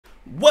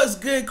What's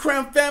good,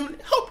 Crypt family?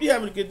 Hope you're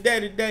having a good day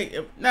today.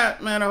 If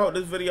not, man, I hope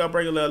this video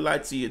bring a little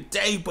light to your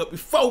day. But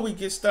before we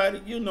get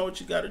started, you know what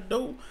you gotta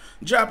do.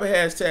 Drop a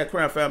hashtag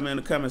Crypt family in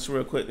the comments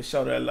real quick to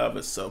show that love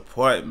and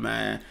support,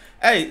 man.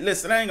 Hey,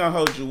 listen, I ain't gonna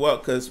hold you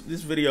up because this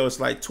video is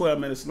like 12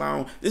 minutes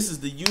long. This is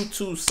the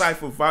YouTube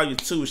Cypher Volume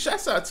 2.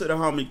 Shouts out to the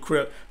homie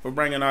Crypt for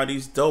bringing all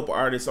these dope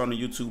artists on the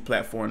YouTube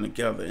platform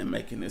together and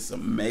making this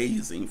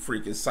amazing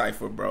freaking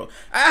Cypher, bro.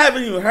 I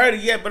haven't even heard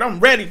it yet, but I'm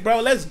ready,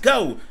 bro. Let's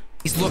go.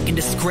 He's looking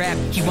to scrap,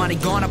 he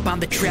wanted gone up on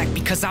the track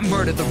because I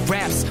murder the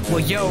raps. Well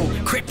yo,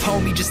 Crypt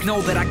homie, just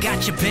know that I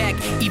got your back,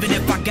 even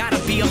if I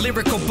gotta be a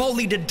lyrical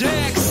bully to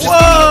Dax.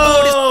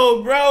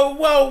 Whoa, bro,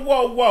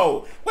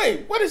 whoa.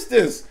 Wait, what is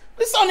this?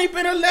 It's only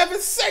been 11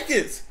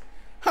 seconds.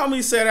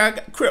 Homie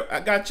said, Crypt,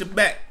 I got your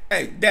back.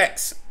 Hey,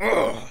 Dax.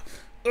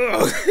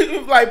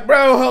 Like,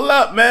 bro, hold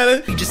up,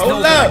 man.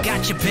 Hold up. I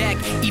got your back,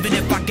 even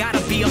if I gotta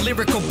be a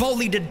lyrical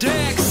bully to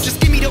Dax. Just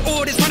give me the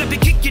orders, run up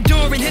and kick your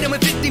door and hit him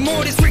with 50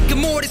 mortars. Rigor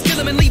mortars, kill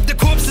him and leave the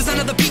corpses on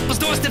other people's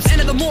doorsteps.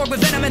 Enter the morgue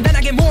with venom and then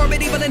I get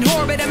morbid, evil and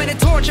horrid. I'm in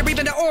torture,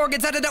 even the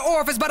organs out of the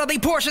orifice. But all they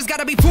Porsches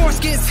gotta be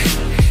foreskins.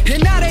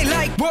 And now they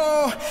like,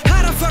 whoa,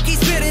 how the fuck he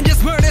spit and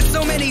just murder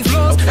so many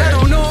floors? Okay. I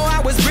don't know, I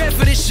was bred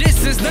for this shit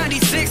since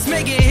 96,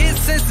 making hits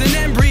since an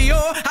embryo.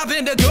 I've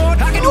been the god.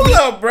 Hold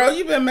up, bro,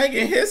 you been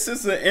making hits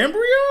since an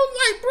embryo?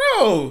 Like,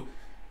 bro,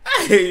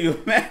 I hear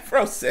you, man.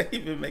 Bro said he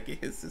been making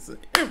hits since an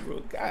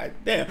embryo. God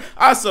damn.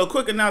 Also,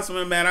 quick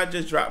announcement, man. I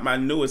just dropped my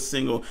newest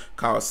single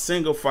called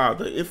Single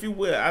Father. If you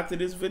will, after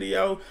this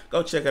video,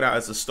 go check it out.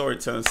 It's a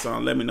storytelling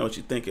song. Let me know what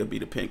you think. It'll be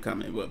the pin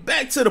coming. But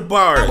back to the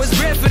bars. I was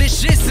bred for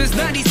this shit since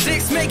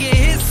 96, making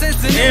hits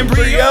since an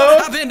embryo.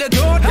 I've been the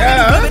god.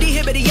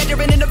 Hibbity,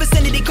 entering in the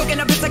vicinity, cooking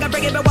up bits like I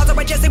break it, but while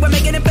I Jesse, we're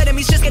making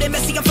amphetamines, just getting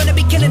messy. I'm finna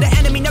be killing the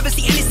enemy. Never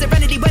see any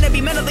serenity when I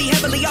be mentally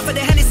heavily off of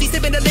the Hennessy,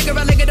 sipping the liquor.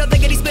 I lick it up,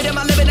 lickety spit in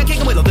my living. I'm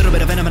kicking with a little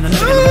bit of venom and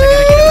another.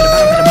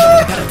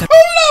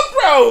 Hold up,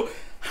 bro.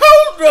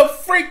 Hold the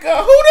freak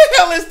up. Who the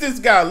hell is this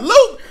guy?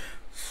 Luke?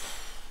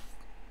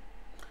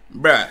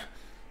 Bruh.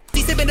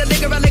 He's sipping the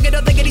liquor, I lick it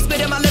up, lickety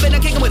spit in my living.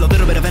 I'm kicking with a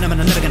little bit of venom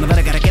and I'm never gonna let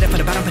it. Gotta get it for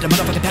the bottom, for the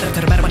motherfucking pedal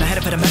to the metal when I head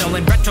it for the metal.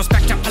 In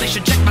retrospect, I probably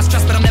should check my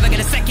stress, but I'm never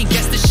gonna second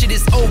guess. This shit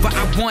is over.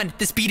 I won.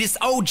 This beat is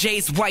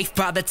OJ's wife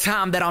by the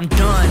time that I'm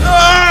done.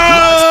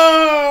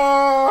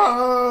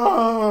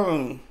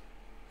 Oh!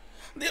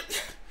 You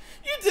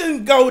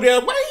didn't go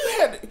there. Why you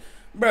had to,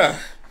 bruh?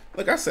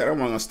 Like I said, I'm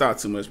not gonna start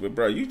too much, but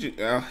bro, you just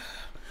can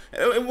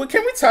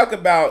we talk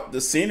about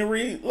the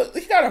scenery? Look,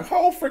 he got a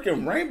whole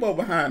freaking rainbow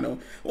behind him.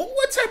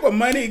 What type of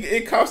money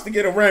it costs to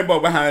get a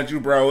rainbow behind you,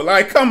 bro?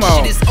 Like, come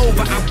on. Shit is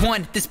over. I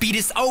won. This beat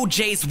is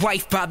OJ's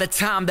wife by the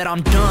time that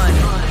I'm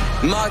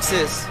done.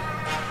 Marxist.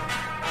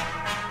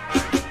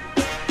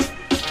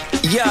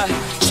 Yeah,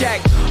 check.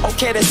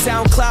 Okay, the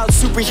SoundCloud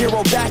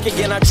superhero back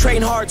again. I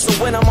train hard, so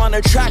when I'm on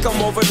the track, I'm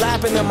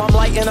overlapping them. I'm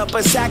lighting up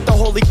a sack, the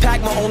holy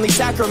pack, my only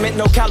sacrament.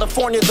 No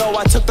California, though.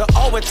 I took the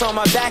O, it's on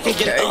my back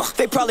again. Okay.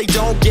 They probably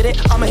don't get it.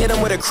 I'ma hit them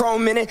with a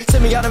chrome in it.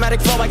 Semi-automatic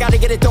flow, I gotta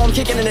get it, though. I'm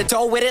kicking in the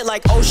dough with it.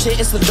 Like, oh shit,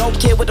 it's the dope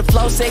kid with the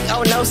flow sick.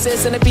 Oh no,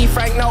 sis, and it be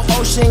frank, no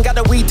ocean. Got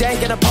a weed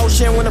dank and a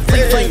potion. When the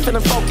fleet flank,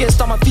 feeling focused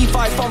on my feet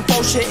fight, phone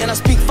full shit. And I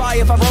speak fire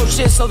if I wrote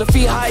shit. So the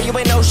feet high, you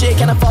ain't no shit.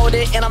 Can I fold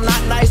it? And I'm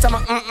not nice. I'm a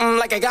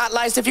like I got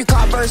lice. If you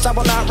caught verse, I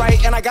will not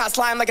write. And I got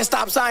slime like a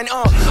stop sign.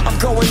 I'm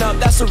going up.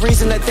 That's the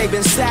reason that they've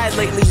been sad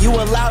lately. You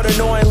a loud,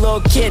 annoying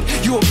little kid.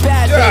 You a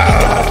bad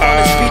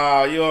baby.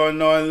 Oh, you an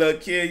annoying little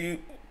kid. You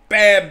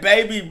bad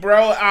baby,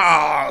 bro.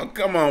 Oh,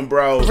 come on,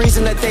 bro. The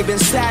reason that they've been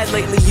sad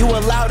lately. You a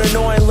loud,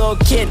 annoying little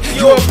kid.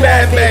 You a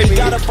bad baby.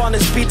 Got up on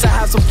this beat to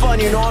have some fun.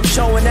 You know I'm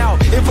showing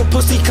out. If a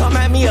pussy come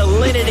at me, a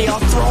linity, I'll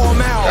throw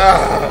him out.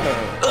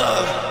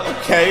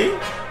 Okay.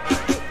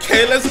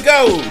 Okay, let's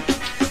go.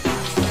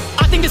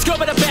 I think this girl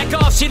better back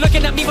off. She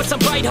looking at me with some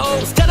bright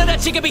hoes. Tell her that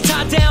she can be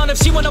tied down if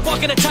she wanna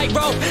walk in a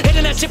tightrope.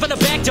 Hitting that shit from the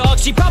back, dog.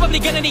 She probably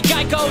gonna need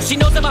Geico. She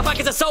knows that my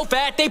pockets are so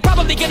fat. They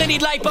probably gonna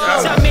need light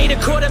bulbs. I made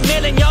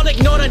 $250,000, y'all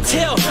ignored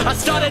until I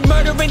started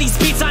murdering these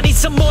beats. I need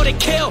some more to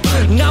kill.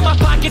 Now my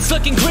pockets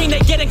looking green, they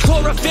getting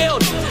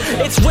chlorophylled.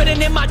 It's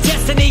written in my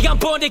destiny, I'm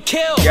born to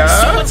kill.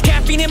 So much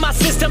caffeine in my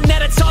system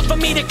that it's hard for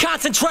me to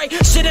concentrate.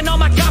 Shitting on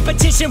my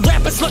competition,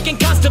 rappers looking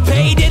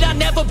constipated. I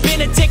never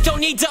been a dick,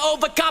 don't need to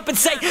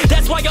overcompensate.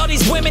 That's why all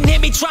these women hit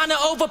me trying to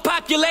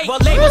overpopulate. Well,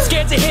 labels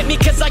scared to hit me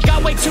cause I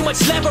got way too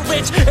much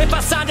leverage. If I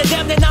sign to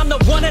them, then I'm the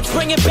one that's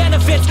bringing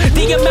benefits.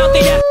 The amount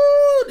they have.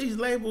 These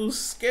labels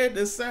scared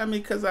to sign me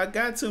cause I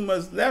got too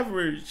much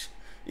leverage.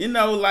 You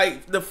know,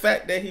 like the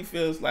fact that he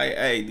feels like,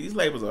 hey, these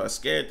labels are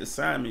scared to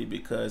sign me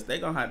because they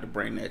gonna have to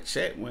bring that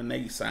check when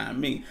they sign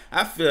me.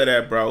 I feel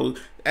that, bro.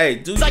 Hey,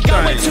 do you I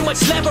got way too much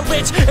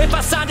leverage. If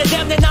I sign to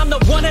them, then I'm the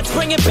one that's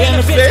bringing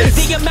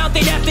benefits. The amount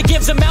they'd have to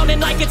give's a mountain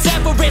like it's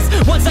Everest.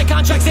 Once that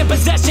contract's in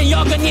possession,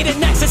 y'all gonna need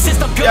an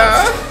exorcist. I'm good.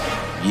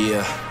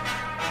 Yeah.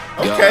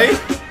 Okay.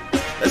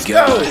 Let's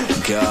go.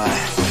 God.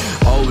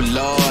 Oh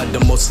Lord, the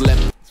most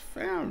left.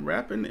 Fam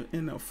rapping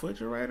in a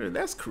refrigerator?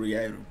 That's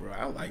creative, bro.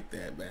 I like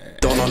that, man.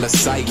 Don't on the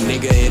site,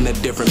 nigga, in a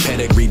different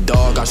pedigree,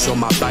 dog. I show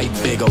my bite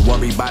bigger.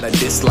 Worry about a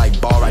dislike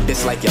bar. I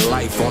dislike your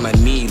life. On a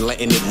knee,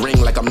 letting it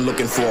ring like I'm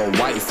looking for a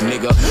wife,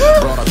 nigga.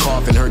 Brought a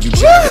coffin, heard you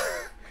jack.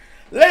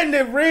 Letting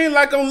it ring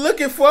like I'm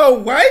looking for a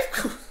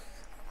wife?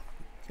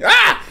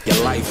 Ah!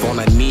 Your life on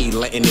a knee,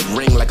 letting it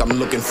ring like I'm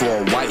looking for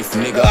a wife,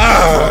 nigga.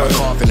 Brought a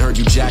coffin, heard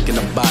you jack in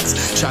the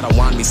box. Try to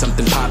wind me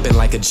something popping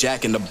like a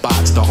jack in the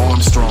box. The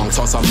Armstrong,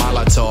 toss a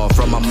Molotov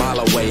from a mile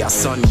away. I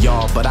son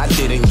y'all, but I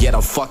didn't get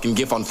a fucking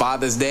gift on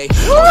Father's Day.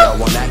 Oh, y'all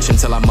want action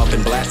till I'm up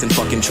and blasting.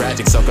 Fucking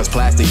tragic, suckers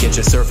plastic. Get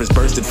your surface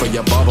bursted for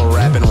your bubble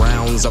wrapping.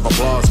 Rounds of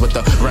applause with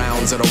the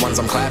rounds are the ones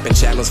I'm clapping.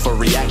 Channels for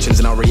reactions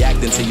and I'll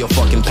react until you're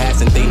fucking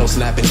passing. They no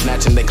snapping,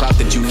 snatching. They clout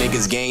that you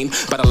niggas gain.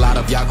 But a lot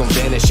of y'all gon'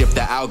 vanish if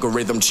the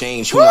algorithm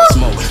change. Who wants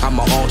smoke?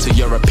 I'ma alter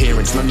your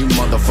appearance. None you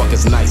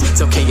motherfuckers nice.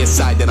 It's okay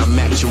inside that I'm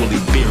actually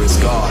beerus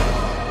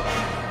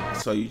God.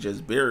 So you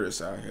just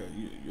beerus out here.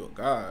 You're a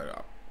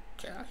god.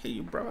 Okay, I hear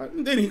you, bro.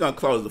 And then he gonna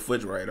close the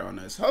refrigerator on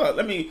us. Hold up,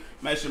 let me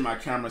make sure my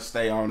camera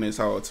stay on this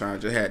whole time.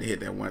 Just had to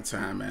hit that one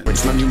time, man.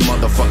 None you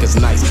motherfuckers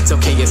nice. It's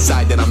okay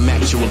inside that I'm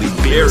actually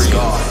beerus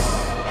God.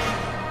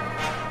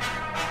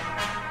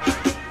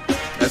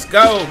 Let's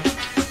go.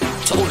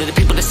 To all of the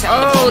people that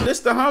sound Oh, this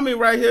the homie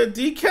right here.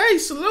 DK,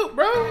 salute,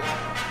 bro.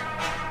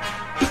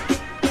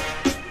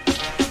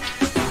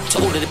 To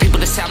all of the people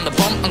that sound the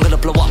bomb, I'm gonna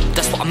blow up.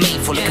 That's what I'm made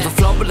for. Looking for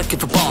flow, but looking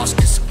for bars.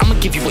 Cause I'ma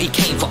give you what you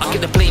came for. I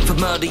get the blame for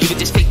murder. You were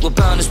just fake with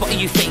burners. What are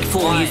you fake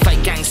for? You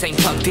fake gangs ain't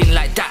plugged in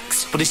like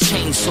Dax. But it's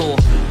chainsaw.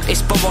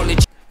 It's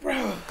biology.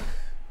 Bro.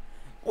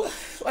 What?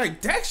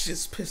 Like, Dax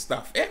just pissed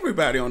off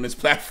everybody on this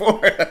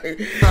platform.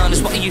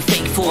 Burners, what are you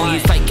fake for? You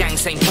fake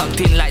gangs ain't plugged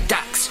in like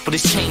Dax. But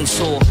it's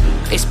chainsaw.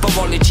 It's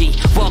biology.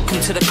 Welcome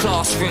to the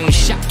classroom.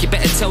 Shaq, you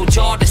better tell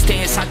Jar to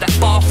stay inside that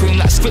bathroom.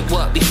 Like script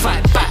work, we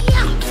fight back.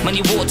 Man,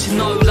 you ought to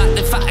know, like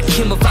the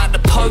Vatican without the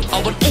Pope,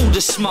 I want all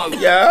the smoke.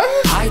 Yeah.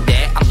 Hi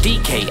there, I'm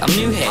DK, I'm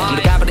new here. I'm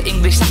the guy with the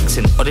English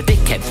accent, or the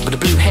dickhead with the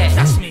blue hair.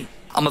 That's me.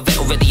 I'm a vet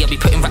already, I'll be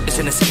putting rappers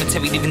in the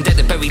cemetery, leaving dead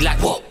and buried like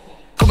what?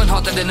 Coming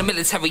harder than the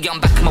military, I'm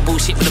back in my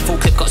bullshit with a full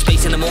clip. Got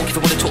space in the morgue if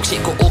you wanna talk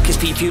shit. Got orchids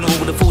for your funeral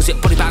with a full zip.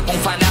 Body bag, won't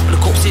find out where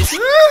the corpse is.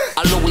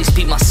 I'll always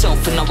be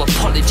myself and no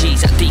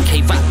apologies. At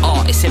DK rap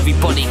artists,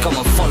 everybody come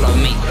and follow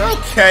me.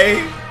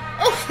 Okay.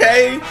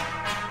 Okay.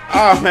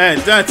 Oh man,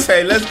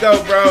 Dante, let's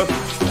go, bro.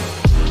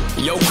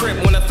 Yo,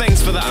 Crypt, one of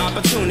thanks for the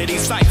opportunity.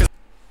 Cypher.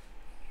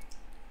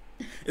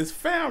 Is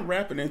fam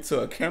rapping into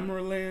a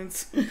camera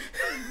lens?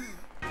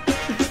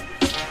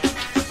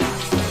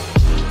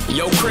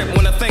 Yo, Crypt,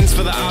 one of thanks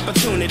for the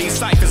opportunity.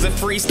 Cyphers and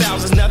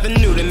freestyles is nothing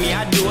new to me.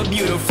 I do it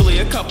beautifully.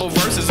 A couple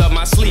verses up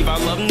my sleeve. I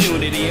love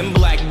nudity and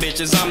black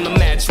bitches. I'm the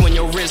match when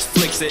your wrist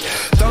flicks it.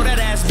 Throw that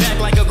ass back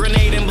like a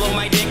grenade and blow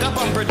my dick up.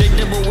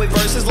 Unpredictable with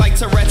verses like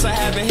Tourette's. I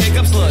having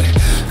hiccups. Look,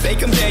 they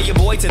compare your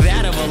boy to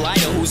that of a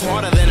lighter who's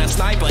harder than a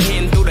sniper.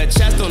 Hitting through the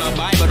chest on a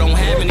Bible. Don't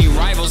have any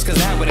rivals, cause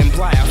that would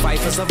imply I fight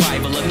for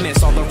survival.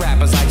 Amidst all the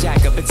rappers I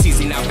jack up. It's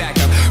easy now, back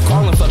up.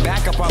 Calling for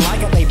backup. I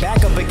like it. They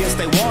back up against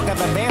they wall. Got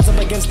the bands up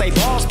against they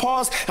balls.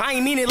 Pause. I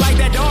ain't mean it like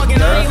that, dog,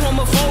 and I ain't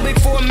homophobic.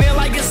 For a meal,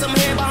 I get some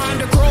hair behind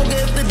the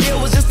Kroger. If the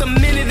deal was just a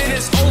minute, then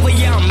it's over.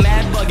 Yeah, I'm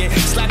mad bugging.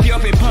 Slap you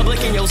up in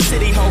public in your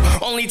city, ho.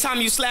 Only time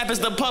you slap is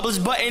the publish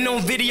button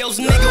on videos,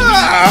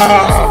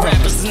 nigga.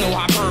 Rappers no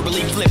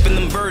hyperbole, flipping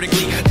them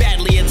vertically,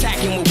 badly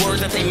attacking with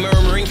words that they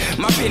murmuring.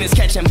 My pen is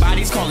catching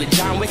bodies, call it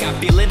John Wick. I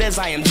feel it as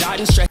I am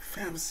jotting stress.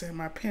 Fam said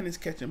my pen is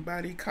catching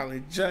body, call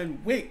it John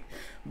Wick.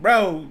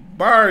 Bro,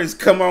 bars,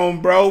 come on,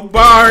 bro,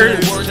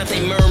 bars. Words that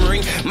they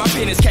murmuring. My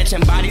pen is catching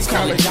bodies,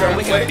 call it John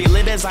Wick. I feel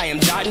it as I am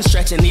jotting,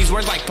 stretching these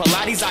words like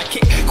Pilates. I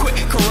kick, quick,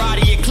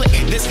 karate, you click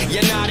this.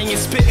 You're nodding, you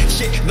spit,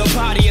 shit, the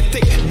body, you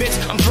thick,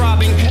 bitch. I'm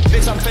throbbing,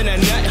 bitch, I'm finna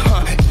nut,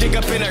 huh? Dig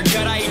up in her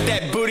gut, I eat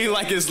that booty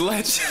like it's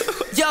lunch.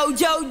 Yo,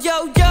 yo,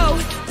 yo, yo,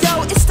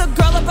 yo, it's the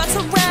girl about to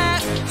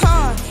rap,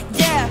 huh?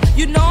 Yeah,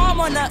 you know I'm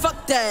on that.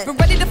 Fuck that. We're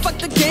ready to fuck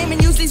the game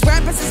and use these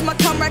rappers as my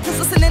comrade. Cause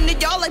listening to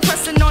y'all like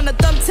pressing on a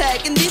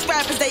thumbtack. And these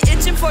rappers, they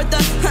itching for the,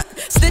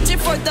 snitching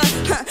for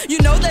the, you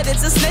know that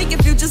it's a snake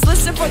if you just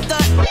listen for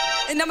the.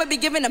 And I'ma be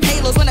giving them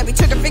halos when I be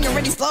trigger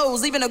fingering these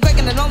flows. Leaving them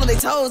breaking it all of their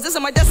toes. This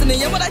is my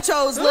destiny and what I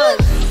chose. Look,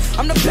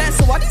 I'm the best,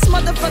 so why these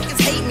motherfuckers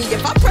hate me?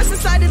 If I press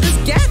inside of this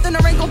gap, then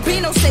there ain't gon' be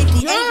no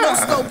safety. Ain't no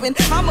scoping.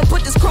 I'ma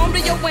put this chrome to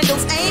your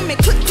windows. Aim and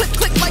click, click,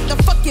 click like the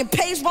fucking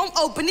page won't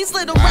open. These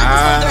little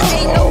rappers know there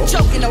ain't no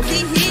joking. No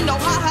he, no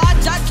ha,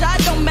 ja,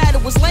 don't matter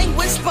what's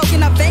language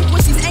spoken. I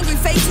vanquish these angry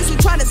faces who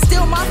try to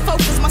steal my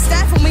focus. My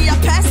staff on me, I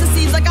pass the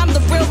seeds like I'm the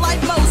real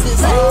life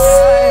Moses.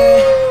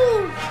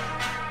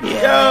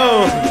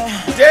 Yo,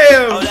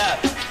 damn. Hold up.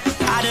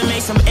 I done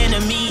made some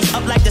enemies,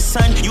 up like the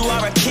sun, you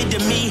are a kid to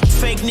me.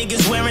 Fake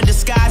niggas wearing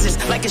disguises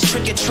like it's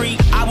trick or treat.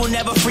 I will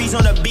never freeze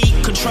on a beat,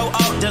 control,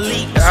 alt,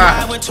 delete. That's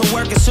why I went to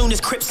work as soon as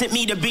Crypt sent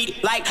me the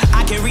beat. Like,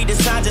 I can read the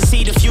signs and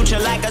see the future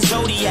like a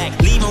zodiac.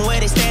 Leaving where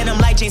they stand, I'm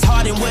like James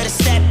Harden with a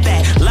step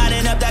back.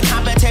 Lining up that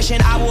competition,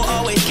 I will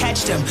always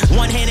catch them.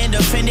 One hand and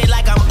defend it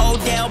like I'm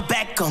Odell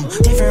Beckham.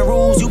 Different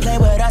rules, you play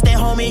with us, then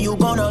homie. me you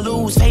gonna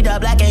lose. Fade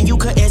up black and you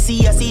couldn't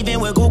see us even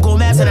with Google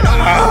Maps. And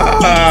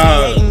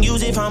I know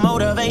use it for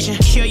motivation.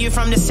 Cure you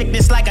from the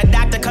sickness like a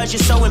doctor cause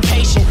you're so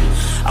impatient.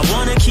 I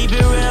wanna keep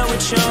it real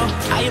with you.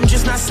 I am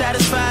just not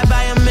satisfied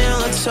by a meal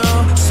or two.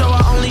 So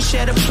I only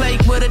share the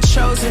plate with a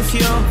chosen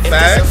few. If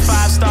it's a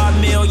 5-star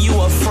meal, you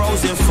a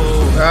frozen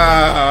food.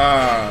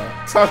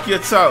 Talk your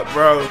talk,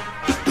 bro.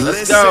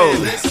 Let's go.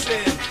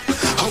 Listen.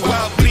 A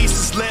wild beast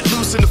is let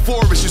loose in the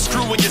forest. You're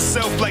screwing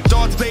yourself like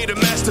Darth Vader,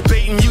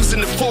 masturbating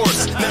using the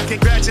force. Now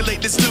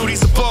congratulate this dude,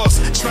 he's a boss.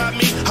 Try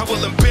me, I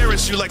will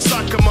embarrass you like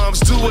soccer moms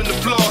do in the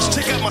floss.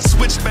 Check out my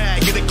switch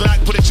bag, get a Glock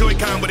with a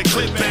Joy-Con with a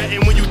clip back.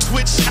 And when you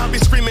twitch, I'll be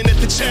screaming at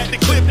the chat to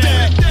clip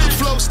that.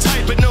 Flow's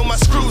tight, but no, my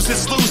screws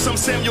is loose. I'm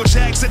Samuel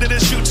Jackson at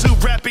this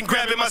YouTube rapping,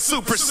 grabbing my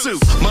super suit.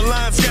 My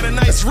lines got a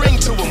nice ring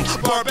to them.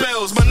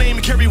 Barbells, my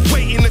name carry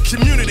weight in the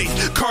community.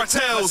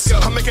 Cartels,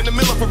 I'm making the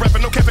mill up for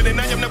rapping, no capping,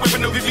 and I am not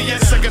whipping no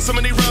VVS. I got so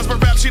many rounds, but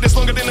rap sheet is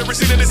longer than the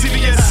receipt of the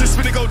CVS. It's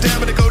finna go down,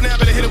 but it go now,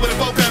 but it hit it with a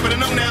bow pad, but I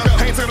know now.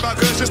 I ain't talking about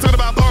guns, just talking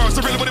about bars.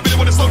 I really wanna be the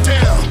one to slow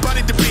down.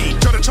 Body the beat,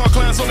 try to chalk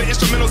lines on the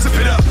instrumental, zip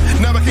it up.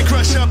 Now I can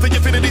crush up the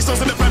infinity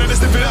stones in the front of the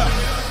zip it up.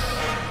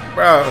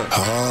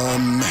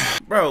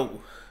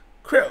 Bro,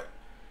 Crypt,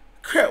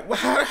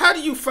 how do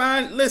you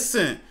find,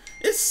 listen,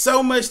 it's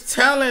so much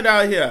talent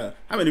out here.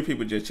 How many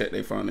people just check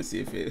their phone and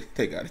see if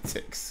they got a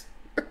text?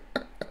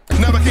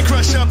 Now I can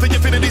crush up the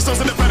infinity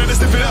stones in the front of the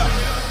zip it up.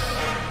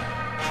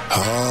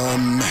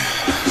 I'm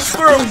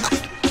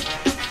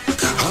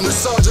the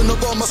sergeant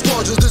of all my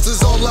squadrons, this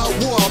is all out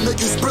war. I'll make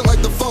you sprint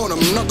like the phone, I'm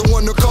not the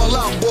one to call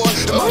out, boy.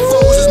 And my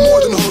foes is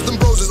more than hoes, them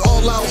bros is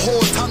all out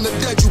whores. Time to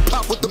dead, you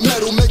pop with the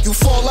metal, make you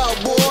fall out,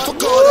 boy.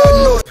 Fuck all that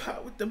noise.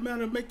 Pop with the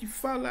metal, make you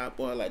fall out,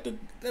 boy. Like the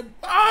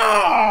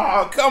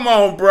oh, come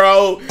on,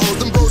 bro.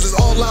 Them bros is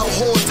all out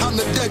whores. Time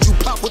to dead, you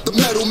pop with the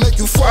metal, make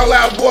you fall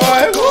out, boy.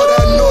 Fuck all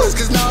that noise,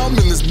 cause now I'm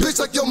in this bitch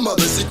like your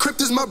mother. See, Crypt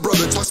is my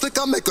brother. Talk slick,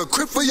 I'll make a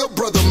Crypt for your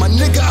brother. My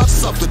nigga, I've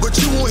suffered, but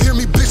you won't hear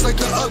me bitch like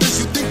the others.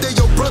 You think they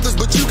your brothers,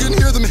 but you can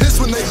hear them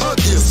hiss when they hug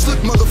you. Slick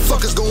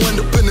motherfuckers gon'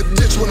 end up in the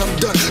ditch when I'm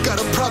done.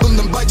 Got a problem,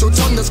 then bite your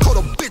tongue, that's called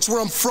a bitch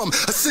where I'm from.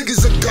 A cig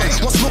is a gun,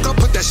 want smoke, I'll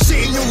put that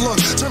shit in your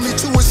lungs. Turn me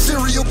to a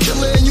serial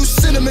killer and you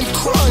cinnamon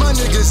crunch. My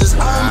niggas is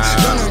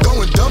young and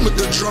going dumb with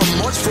the drum.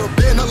 March for a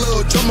band, a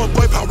little drummer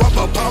boy, pow up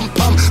a pum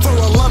pum. For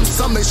a lump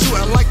sum, they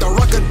shootin' like the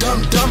rock a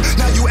dum dum.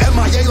 Now you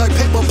MIA like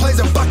paper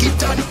plays and Bucky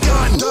done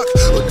gun. Duck,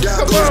 but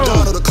down goes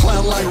Donald, a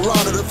clown like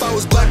Ronald. If I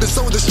was black, then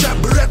so would the strap,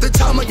 but at the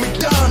time like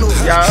McDonald.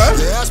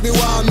 They asked me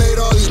why I made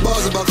all these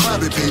bars about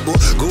clapping people.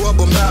 Grew up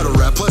a battle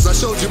rap, plus I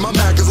showed you my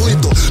Mac is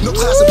lethal. No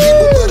class of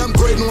people, but I'm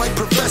grading like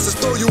professors.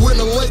 Throw you in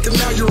a lake and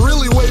now you're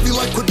really wavy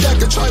like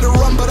Quadeca. Try to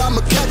run, but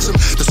I'ma catch him.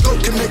 The scope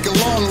can make it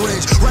long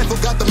range. Rifle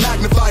got the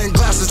magnifying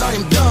glasses, I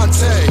am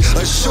Dante.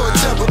 A short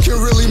temper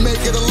can really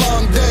make it a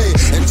long day.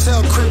 And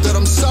tell Crypt that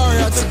I'm sorry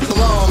I took the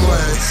long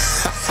way.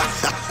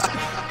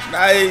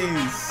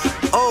 Nice.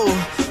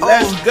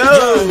 Let's go.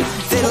 Yo,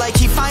 then like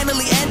he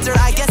finally entered,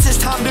 I guess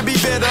it's time to be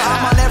bitter.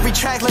 I'm on every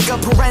track like a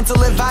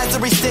parental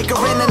advisory sticker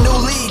in a new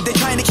league. They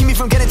trying to keep me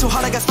from getting too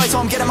hot, I got spice, so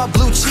I'm getting my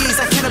blue cheese.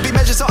 I cannot be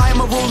measured, so I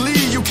am a rollie.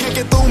 You can't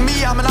get through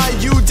me, I'm an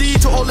IUD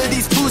to all of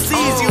these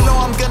pussies. You know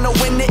I'm gonna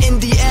win it in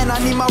the end,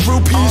 I need my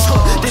rupees.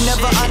 They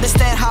never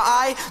understand how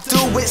I do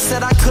it.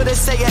 Said I couldn't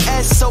say an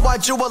S, so I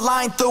drew a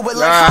line through it.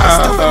 Like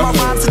how stupid my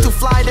rhymes are too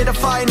fly to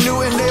defy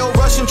Newton. They all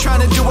rushing,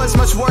 trying to do as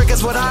much work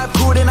as what I've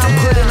put in.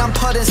 I'm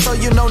putting, so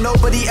you know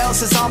nobody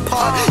else is on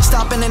par.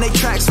 Stopping in their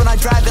tracks when I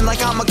driving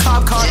like I'm a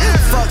cop car.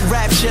 Fuck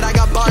rap shit, I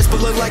got bars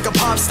but look like a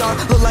pop star.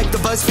 Look like the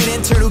BuzzFeed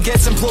intern who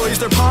gets employees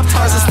their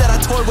Pop-Tarts. Instead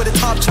I toy with the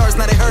top charts,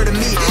 now they heard of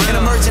me. An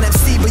emergent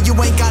MC, but you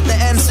ain't got the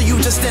M, so you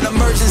just an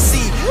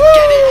emergency.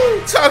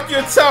 Woo! Talk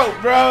your talk,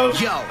 bro.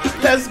 Yo,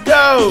 let's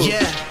go.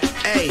 Yeah.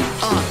 Hey,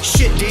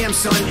 shit damn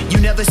son, you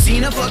never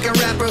seen a fucking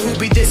rapper who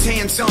be this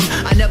handsome.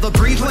 I never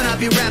breathe when I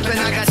be rapping,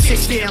 I got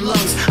 6 damn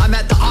lungs. I'm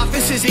at the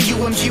offices at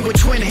UMG with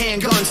twin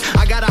handguns.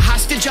 I got a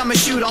hostage I'ma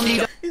shoot, I'll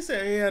need a... He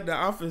said he had the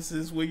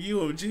offices with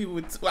UMG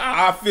with...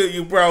 Wow, I feel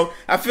you, bro.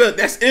 I feel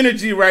that's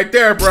energy right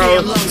there,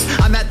 bro.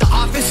 I'm at the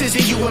offices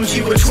at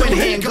UMG with twin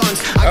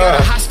handguns. I got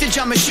a hostage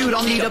I'ma shoot,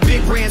 I'll need a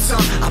big ransom.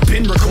 I've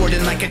been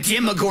recording like a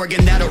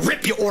demogorgon that'll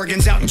rip your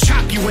organs out and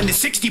chop you into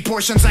 60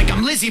 portions like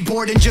I'm Lizzie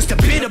Borden. Just a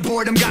bit of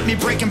boredom got me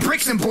breaking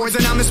bricks and boards,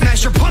 and I'ma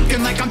smash your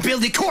pumpkin like I'm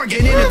Billy Corgan.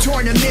 In a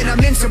tournament,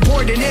 I'm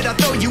insubordinate. I'll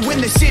throw you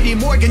in the city,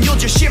 Morgan. You'll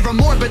just shiver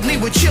morbidly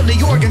with chilly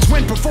organs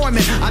when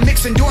performing. I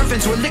mix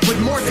endorphins with liquid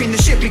morphine. The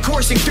shit be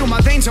coursing through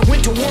my veins. I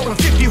went to war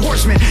with 50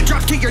 horsemen.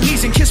 Drop to your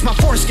knees and kiss my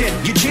foreskin.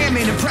 You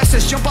jamming and press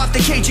us, jump off the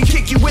cage and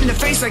kick you in the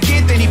face like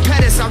Anthony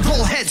Pettis. I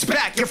roll heads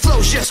back, your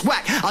flow's just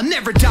whack. I'll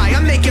never die,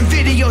 I'm making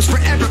videos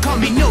forever. Call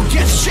me No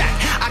Death Shack.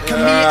 I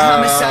commit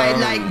homicide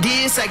like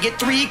this. I get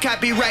 3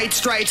 copyright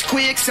strikes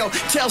quick. So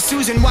tell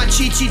Susan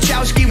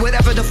Wachowski,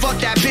 whatever the fuck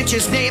that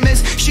bitch's name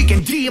is, she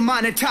can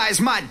demonetize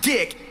my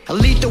dick.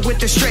 Lethal with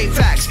the straight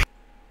facts.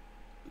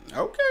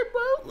 Okay,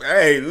 bro.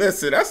 Hey,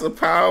 listen, that's a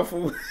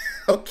powerful...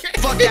 Okay.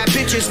 Fuck that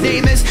bitch's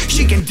name is,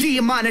 she can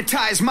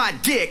demonetize my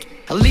dick.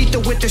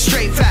 Lethal with the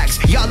straight facts.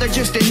 Y'all are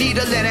just a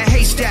needle in a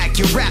haystack.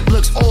 Your rap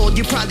looks old,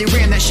 you probably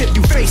ran that shit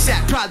through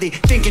FaceApp. Probably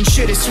thinking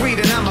shit is sweet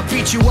and I'ma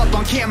beat you up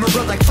on camera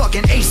like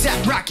fucking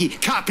ASAP Rocky.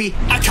 Copy.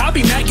 I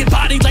copy Mac, get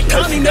bodied like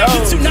Tommy Mac.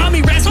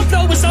 Tsunami rats, I'm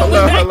flowing so hold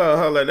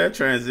on. That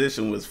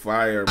transition was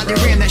fire, bro.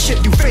 I ran that shit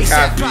through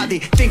FaceApp. Probably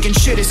thinking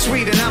shit is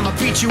sweet and I'ma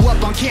beat you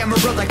up on camera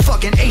like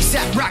fucking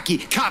ASAP Rocky.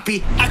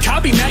 Copy. I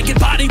copy Mac, get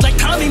bodied like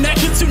Tommy Mac.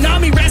 With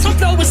tsunami rats, I'm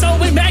flowing so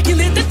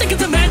immaculate. They think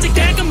it's a magic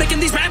tag, I'm making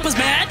these rappers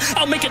mad.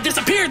 I'll make it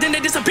disappear, then they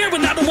disappear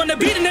when I don't wanna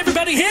beat and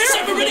everybody here.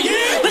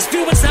 Let's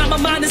view inside my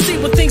mind and see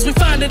what things we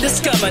find and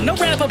discover. No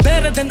rapper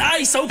better than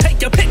I, so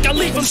take your pick, I'll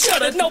leave them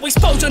shuttered. No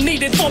exposure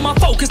needed for my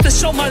focus to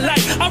show my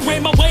light. I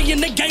ran my way in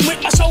the game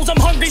with my shows, I'm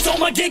hungry, so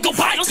my gig go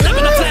bite. I'm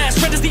snapping a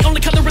flash, red is the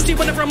only color I see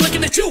whenever I'm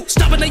looking at you.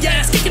 Stopping the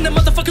ass, kicking the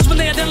motherfuckers when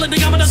they are done like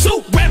I'm in a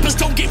zoo. Rappers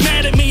don't get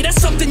mad at me,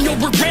 that's something you'll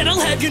regret. I'll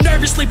have you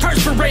nervously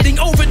perspirating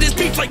over this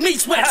beef like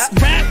meat sweats.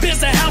 Rap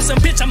is a house and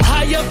bitch, I'm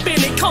high up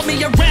in it. Call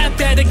me a rap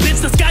addict,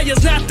 bitch, the sky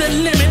is not the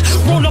limit.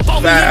 Roll up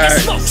on me and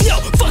get smoked, yo,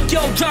 fuck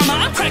your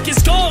drama. I'm cracking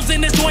skulls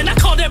in this joint, I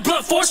call that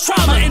blunt force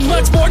trauma. And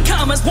much more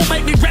commas won't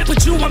make me rap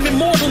with you, I'm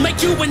immortal.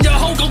 Make you and your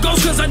hoe go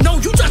ghost, cause I know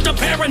you just a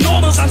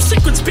paranormals. I'm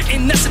sick with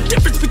spitting, that's the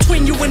difference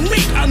between you and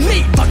me. I'm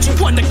me, but you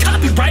want to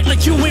copyright like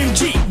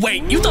UMG.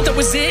 Wait, you thought that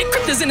was it?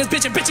 Crypt is in this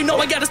bitch and bitch, you know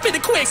I gotta spit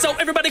it quick. So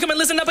everybody come and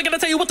listen up, I gotta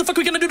tell you what the fuck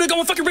we gonna do to go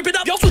and fucking rip it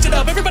up. Yo, switch it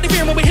up, everybody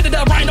fearing when we hit it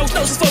up. Rhinos,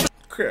 noses, focus.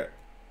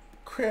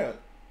 Crypt.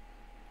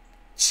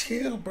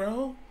 Chill,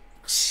 bro.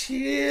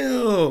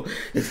 Chill.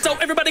 So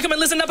everybody come and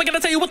listen up, I gotta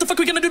tell you what the fuck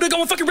we gonna do to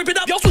go and fucking rip it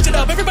up. Yo, switch it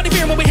up, everybody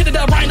fearing when we hit it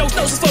up. Rhinos,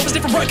 noses, focus,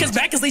 different broadcasts,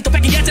 back is lethal,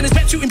 packing gas in his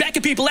rap, shooting back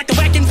at people, acting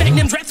whack and fake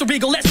names, raps are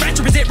regal, less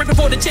fracture is it, ripping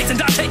for the chicks and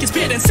ImDontai can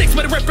spit and 6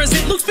 what it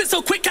represent. Luke spit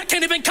so quick I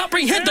can't even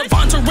comprehend.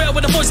 Devvon Terrell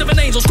with the voice of an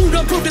angel, screwed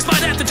up, proved his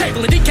spot at the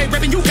table. And DK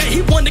repping UK,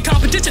 he won the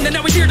competition and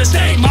now he's here to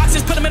stay.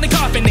 Moxes put him in the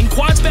coffin and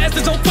quads fast,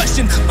 there's no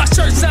question. My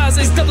shirt size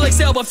is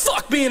XXL, but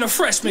fuck being a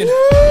freshman.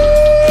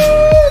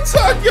 Woo,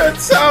 talk your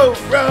talk,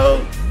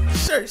 bro.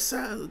 Shirt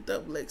size of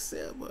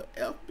XXL, but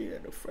F being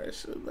a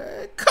freshman,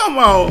 man. Come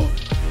on.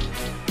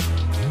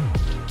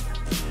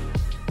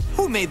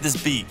 Who made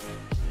this beat?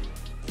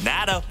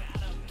 Nada.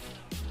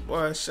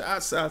 Boy,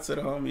 shouts out to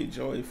the homie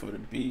Joey for the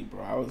beat,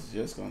 bro. I was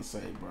just gonna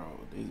say, bro,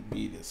 this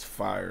beat is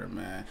fire,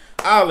 man.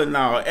 All in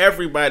all,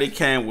 everybody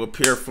came with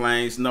pure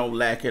flames, no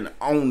lacking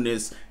on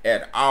this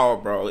at all,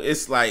 bro.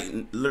 It's like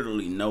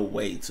literally no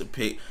way to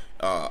pick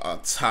a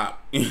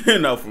top, you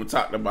know, from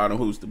top to bottom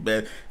who's the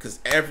best, because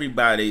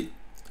everybody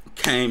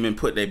came and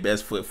put their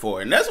best foot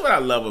forward. And that's what I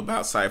love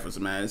about Cyphers,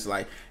 man. It's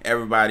like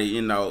everybody,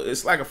 you know,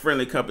 it's like a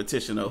friendly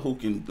competition of who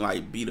can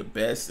like be the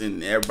best,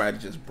 and everybody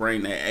just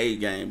bring their A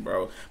game,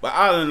 bro. But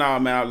all in all,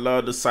 man, I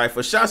love the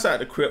Cypher. Shouts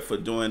out to Crypt for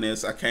doing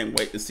this. I can't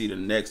wait to see the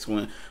next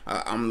one.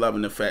 I'm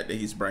loving the fact that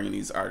he's bringing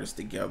these artists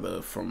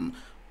together from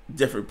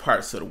different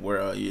parts of the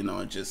world, you know,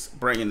 and just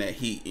bringing that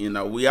heat. You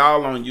know, we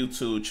all on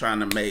YouTube trying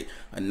to make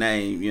a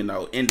name, you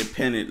know,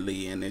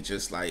 independently, and it's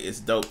just like, it's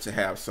dope to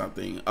have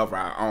something of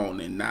our own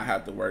and not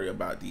have to worry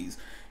about these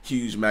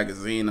huge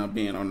magazines or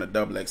being on the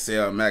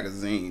XXL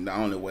magazine. The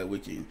only way we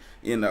can,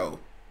 you know,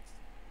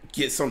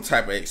 get some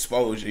type of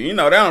exposure, you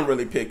know, they don't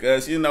really pick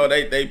us, you know,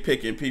 they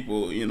picking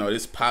people, you know,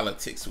 it's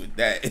politics with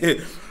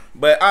that.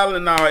 But all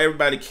in all,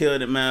 everybody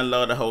killed it, man.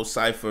 Love the whole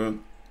Cypher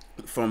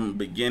from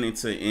beginning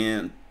to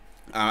end.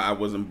 I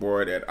wasn't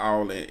bored at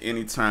all at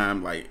any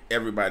time. Like,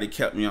 everybody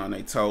kept me on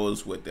their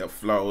toes with their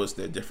flows,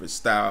 their different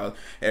styles.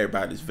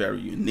 Everybody's very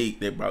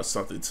unique. They brought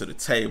something to the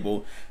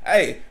table.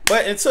 Hey,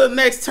 but until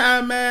next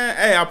time, man,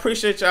 hey, I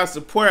appreciate y'all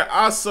support.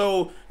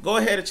 Also, go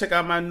ahead and check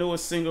out my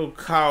newest single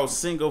called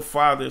Single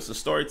Father. It's a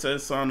storytelling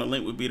song. The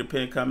link will be the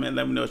pin comment.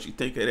 Let me know what you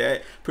think of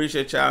that.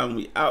 Appreciate y'all, and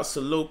we out.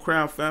 Salute,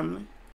 Crown family.